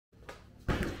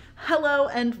Hello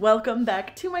and welcome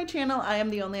back to my channel. I am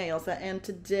the only Ailsa, and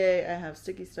today I have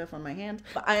sticky stuff on my hand.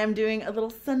 I am doing a little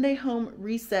Sunday home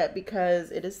reset because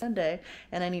it is Sunday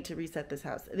and I need to reset this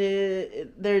house.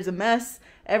 There's a mess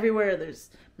everywhere.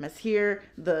 There's a mess here.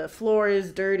 The floor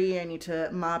is dirty. I need to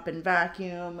mop and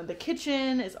vacuum. The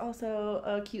kitchen is also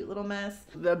a cute little mess.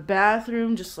 The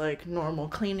bathroom, just like normal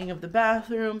cleaning of the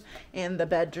bathroom, and the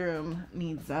bedroom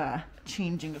needs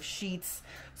changing of sheets,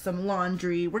 some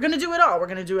laundry. We're gonna do it all. We're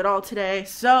gonna do it all today.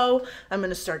 So I'm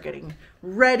gonna start getting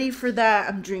ready for that.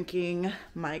 I'm drinking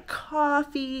my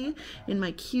coffee in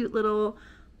my cute little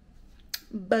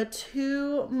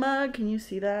Batu mug. Can you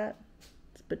see that?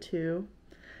 It's Batu.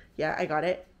 Yeah, I got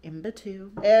it in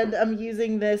Batu. And I'm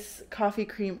using this Coffee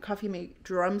Mate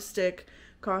drumstick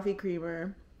coffee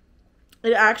creamer.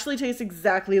 It actually tastes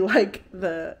exactly like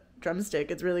the drumstick.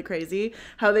 It's really crazy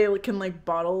how they can like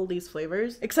bottle these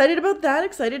flavors. Excited about that.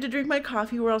 Excited to drink my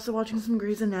coffee. We're also watching some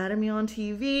Grey's Anatomy on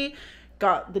TV.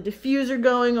 Got the diffuser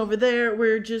going over there.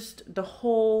 We're just the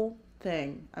whole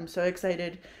thing. I'm so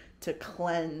excited to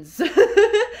cleanse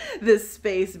this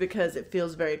space because it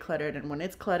feels very cluttered, and when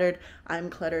it's cluttered,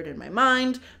 I'm cluttered in my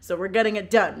mind. So we're getting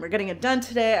it done. We're getting it done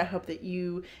today. I hope that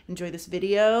you enjoy this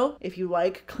video. If you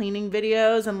like cleaning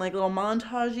videos and like little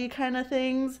montage-y kind of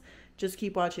things, just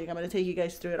keep watching. I'm going to take you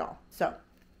guys through it all. So,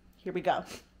 here we go.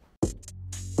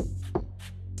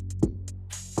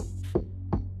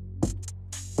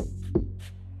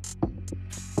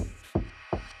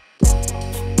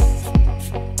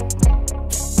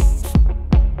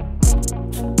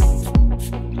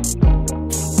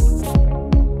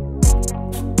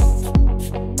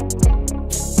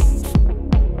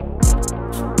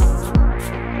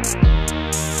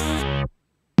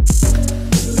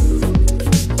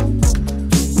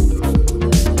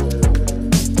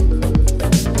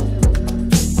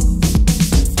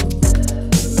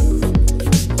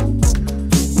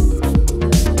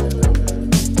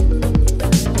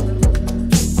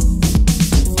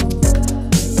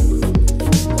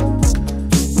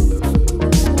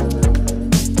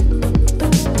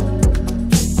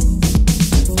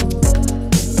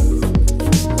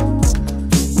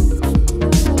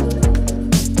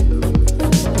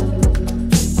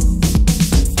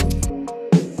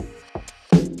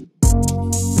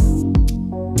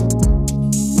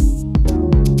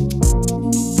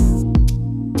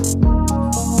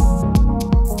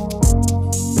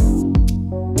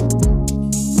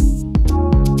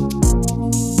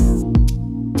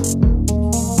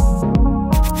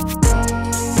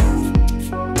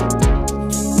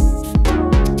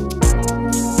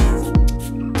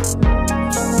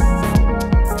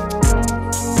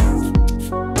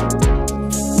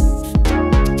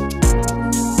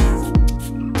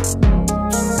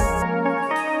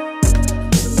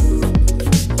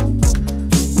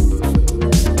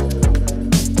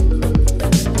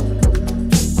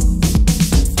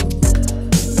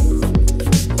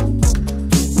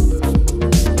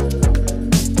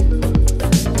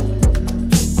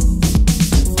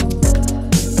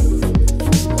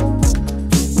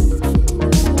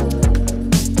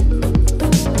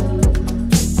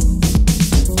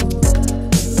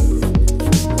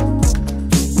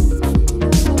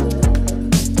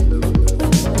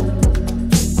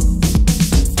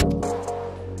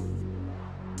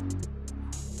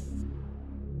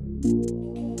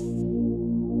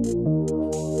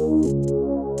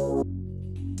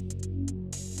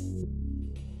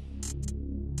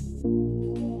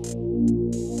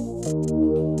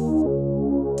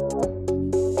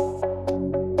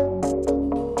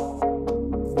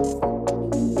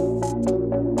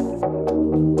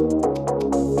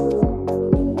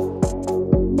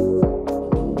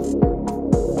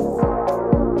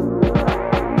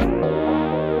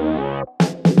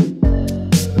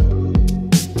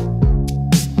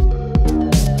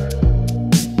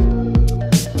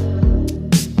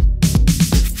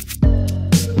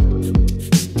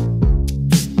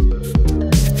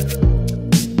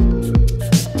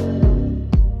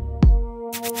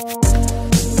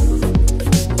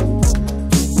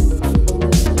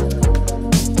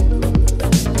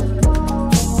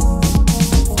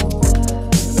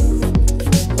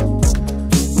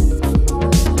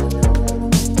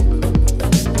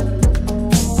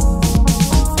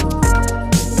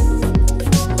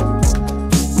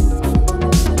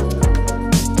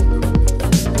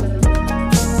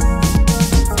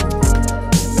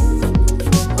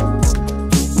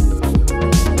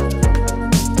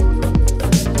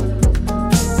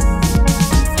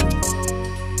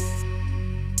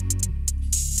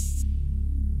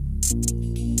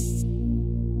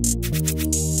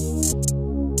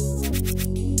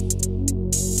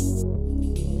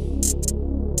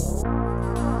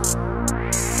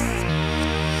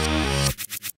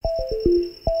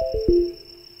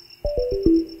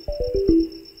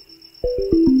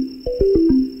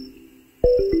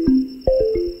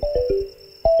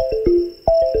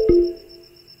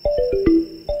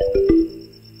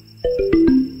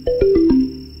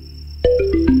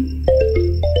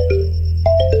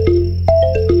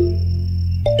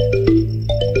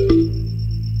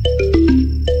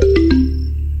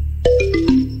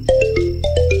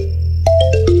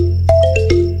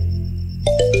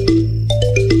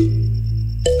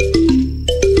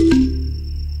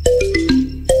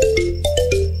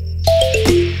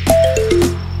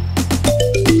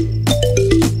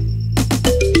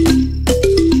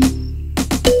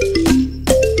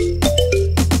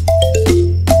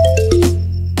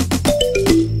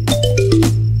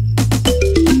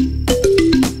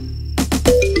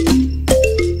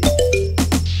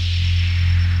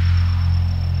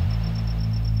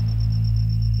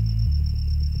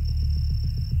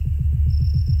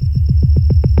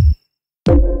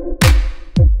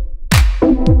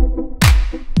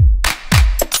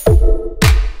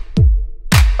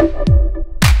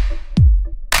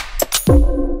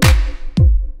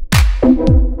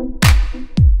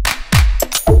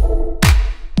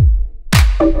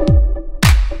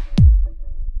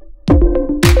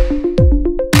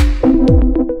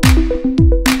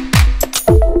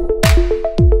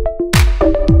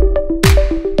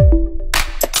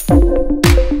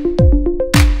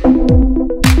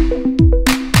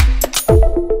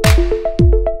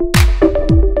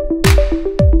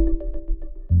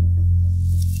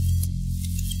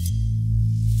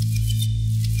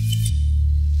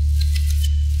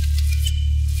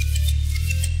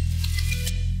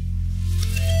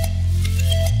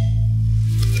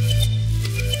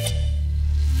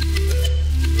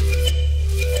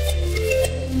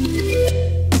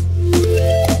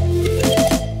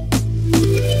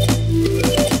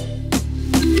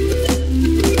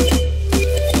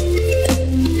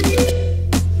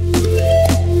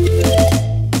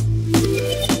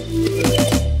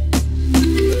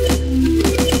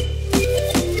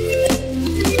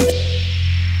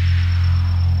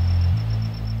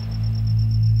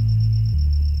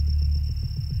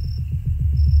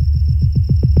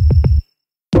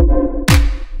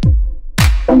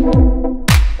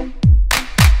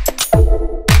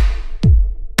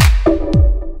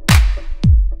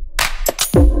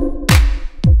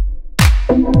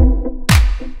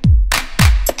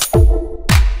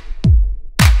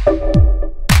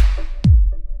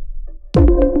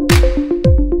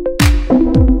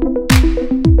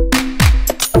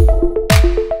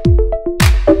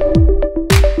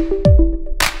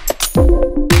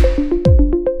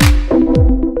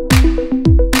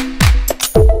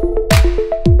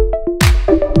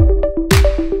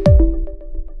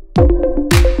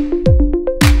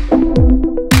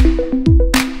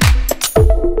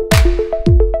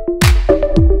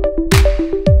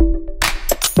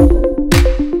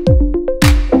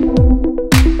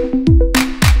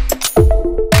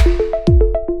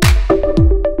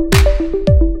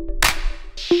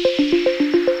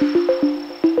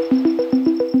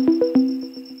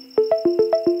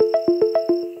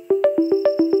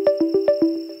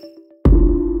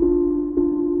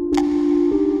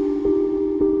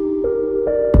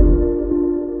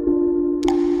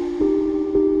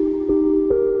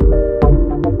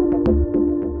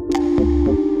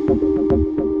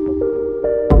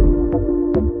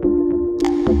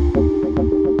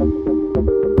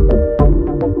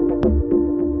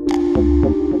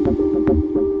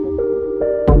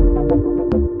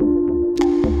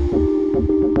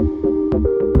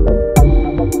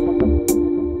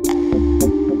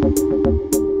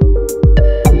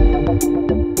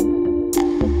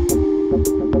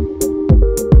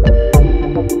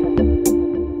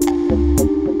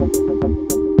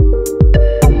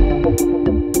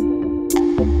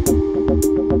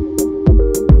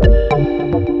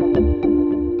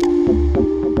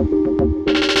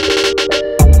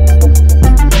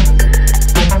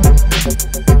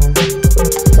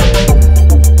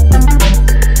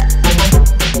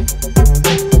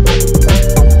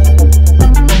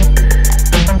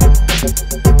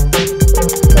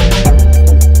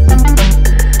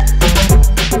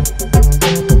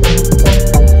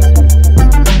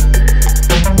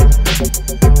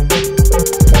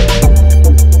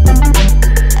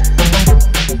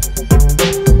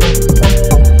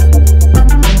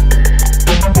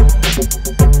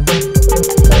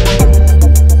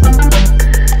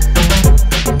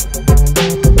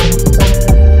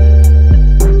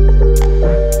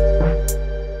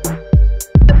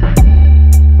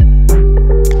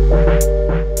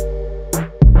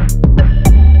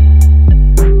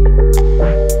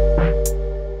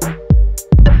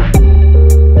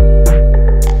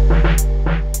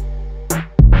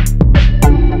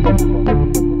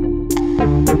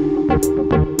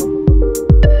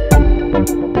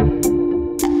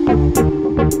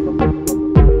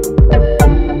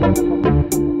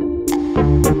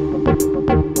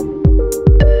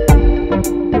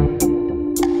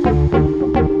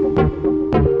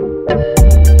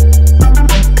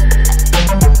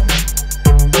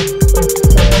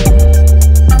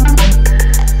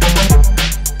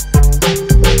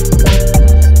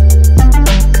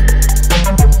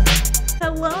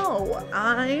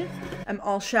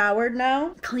 showered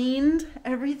now, cleaned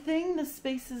everything. The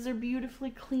spaces are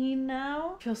beautifully clean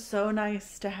now. Feels so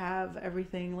nice to have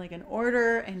everything like in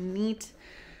order and neat.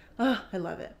 Oh, I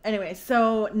love it. Anyway,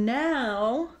 so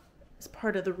now as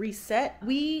part of the reset,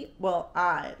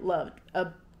 I loved a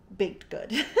baked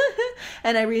good.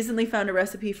 And I recently found a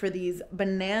recipe for these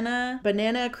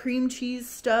banana cream cheese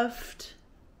stuffed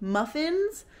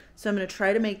muffins. So I'm going to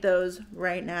try to make those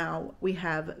right now. We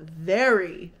have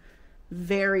very,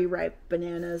 very ripe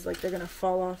bananas. Like they're going to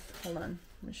fall off. Hold on.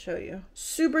 Let me show you.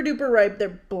 Super duper ripe.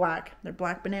 They're black. They're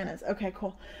black bananas. Okay,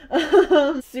 cool.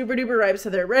 Super duper ripe.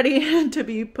 So they're ready to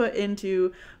be put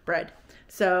into bread.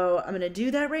 So I'm going to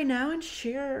do that right now and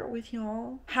share with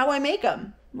y'all how I make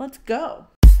them. Let's go.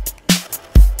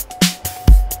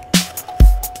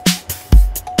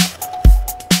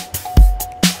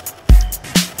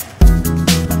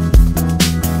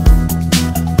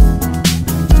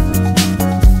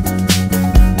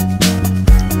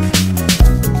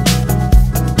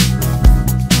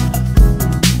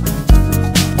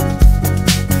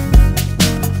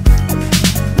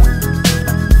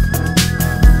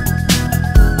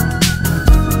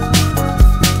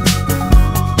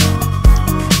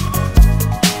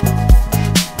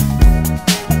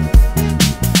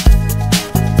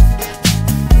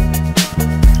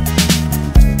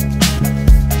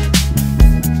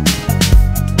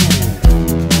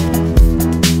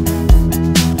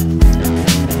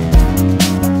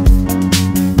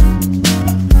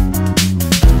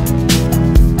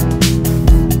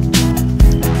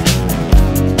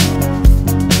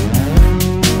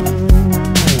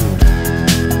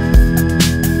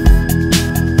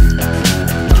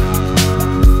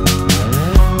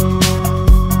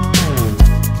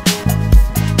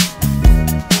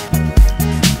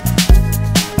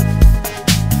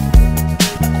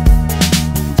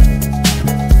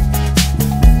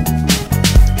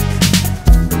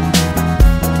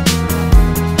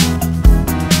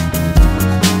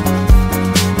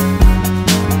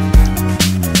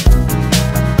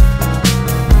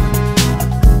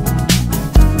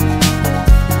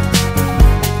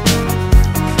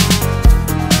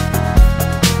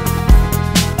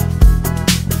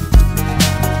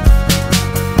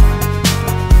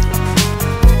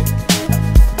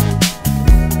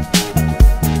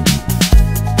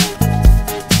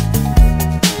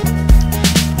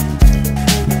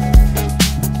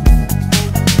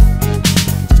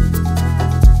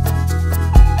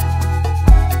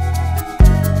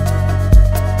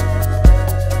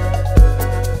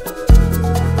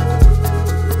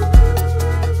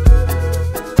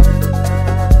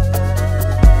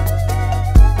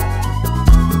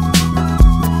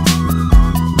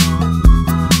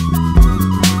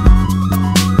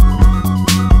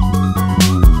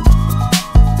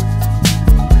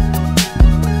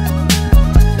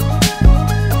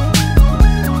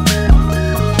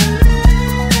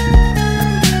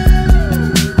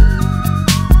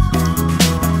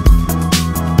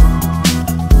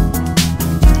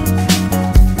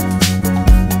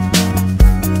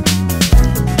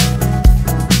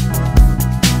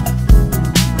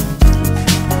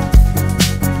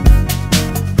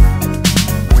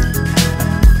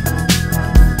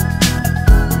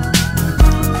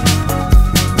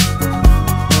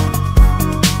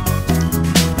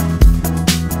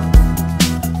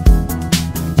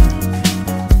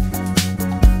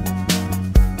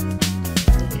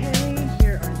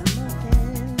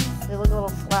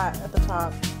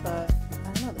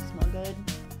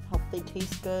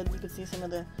 Taste good. You can see some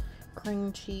of the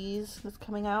cream cheese that's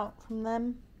coming out from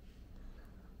them.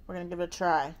 We're gonna give it a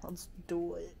try. Let's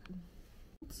do it.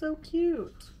 It's so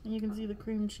cute. And you can see the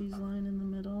cream cheese line in the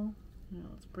middle. Now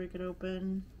let's break it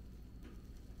open.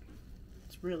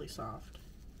 It's really soft.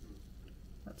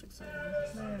 That's exciting.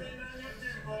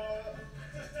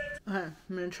 Okay, I'm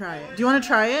gonna try it. Do you want to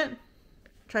try it?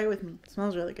 Try it with me. It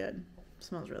smells really good. It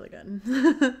smells really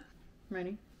good.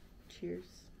 Ready? Cheers.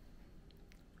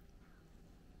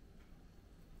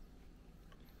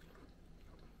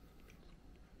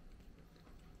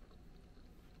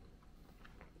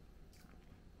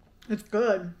 It's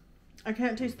good. I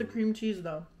can't taste the cream cheese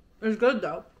though. It's good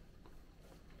though.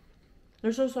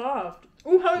 They're so soft.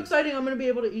 Oh, how exciting. I'm going to be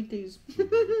able to eat these.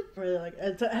 Really like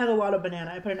it. It had a lot of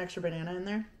banana. I put an extra banana in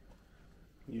there.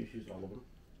 You used all of them?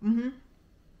 Mm-hmm.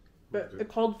 But it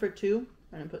called for 2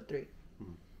 and I put 3.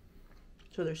 Mm-hmm.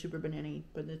 So they're super banana-y,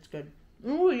 but it's good.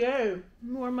 Oh, yay.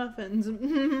 More muffins.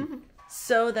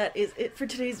 So that is it for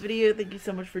today's video. Thank you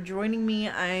so much for joining me.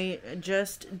 I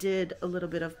just did a little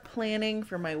bit of planning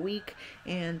for my week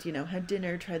and, you know, had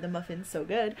dinner, tried the muffins, so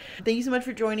good. Thank you so much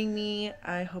for joining me.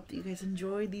 I hope that you guys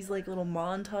enjoyed these like little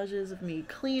montages of me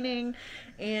cleaning,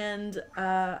 and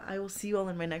I will see you all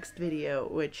in my next video,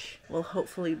 which will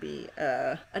hopefully be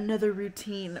another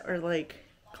routine or like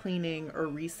cleaning or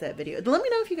reset video. Let me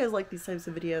know if you guys like these types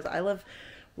of videos. I love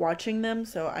watching them,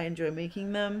 so I enjoy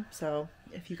making them. So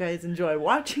if you guys enjoy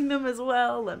watching them as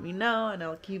well, let me know and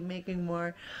I'll keep making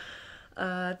more.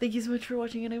 Thank you so much for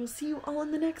watching, and I will see you all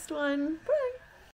in the next one. Bye!